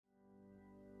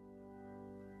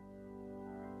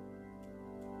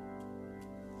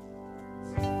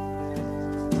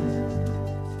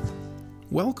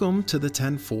Welcome to the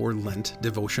 10-4 Lent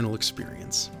devotional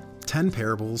experience. 10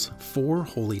 parables, 4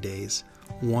 holy days,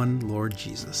 1 Lord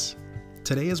Jesus.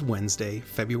 Today is Wednesday,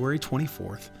 February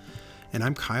 24th, and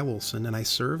I'm Kyle Olson, and I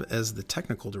serve as the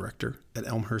technical director at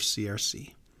Elmhurst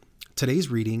CRC. Today's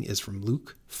reading is from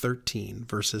Luke 13,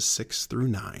 verses 6 through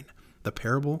 9, the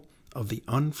parable of the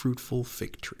unfruitful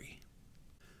fig tree.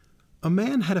 A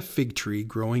man had a fig tree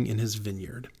growing in his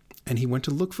vineyard, and he went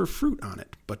to look for fruit on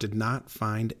it, but did not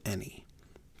find any.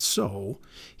 So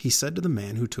he said to the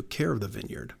man who took care of the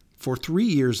vineyard, "For 3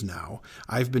 years now,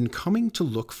 I've been coming to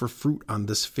look for fruit on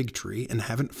this fig tree and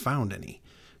haven't found any.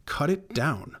 Cut it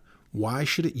down. Why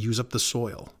should it use up the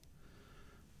soil?"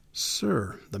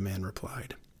 "Sir," the man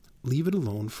replied, "leave it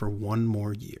alone for 1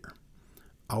 more year.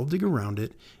 I'll dig around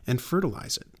it and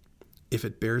fertilize it. If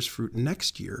it bears fruit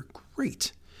next year,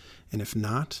 great. And if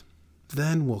not,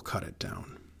 then we'll cut it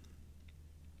down."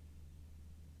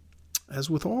 As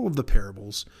with all of the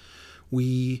parables,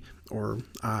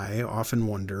 I often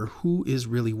wonder who is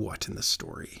really what in this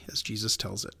story, as Jesus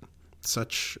tells it.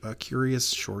 Such a curious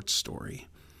short story.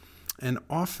 And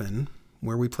often,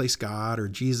 where we place God or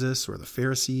Jesus or the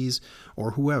Pharisees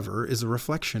or whoever is a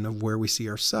reflection of where we see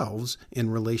ourselves in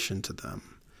relation to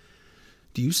them.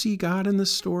 Do you see God in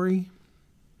this story?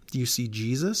 Do you see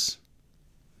Jesus?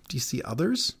 Do you see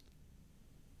others?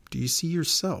 Do you see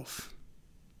yourself?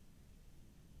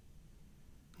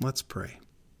 Let's pray.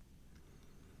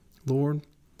 Lord,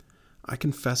 I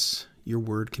confess your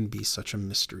word can be such a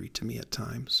mystery to me at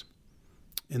times.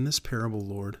 In this parable,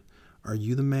 Lord, are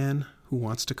you the man who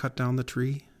wants to cut down the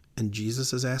tree, and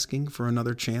Jesus is asking for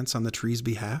another chance on the tree's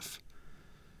behalf?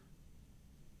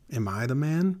 Am I the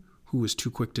man who is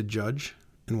too quick to judge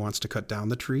and wants to cut down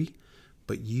the tree,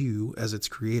 but you, as its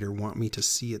creator, want me to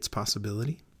see its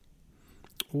possibility?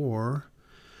 Or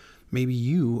maybe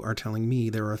you are telling me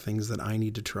there are things that I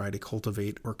need to try to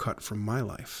cultivate or cut from my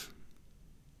life.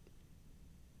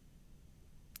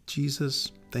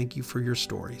 Jesus, thank you for your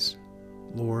stories.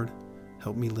 Lord,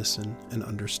 help me listen and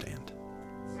understand.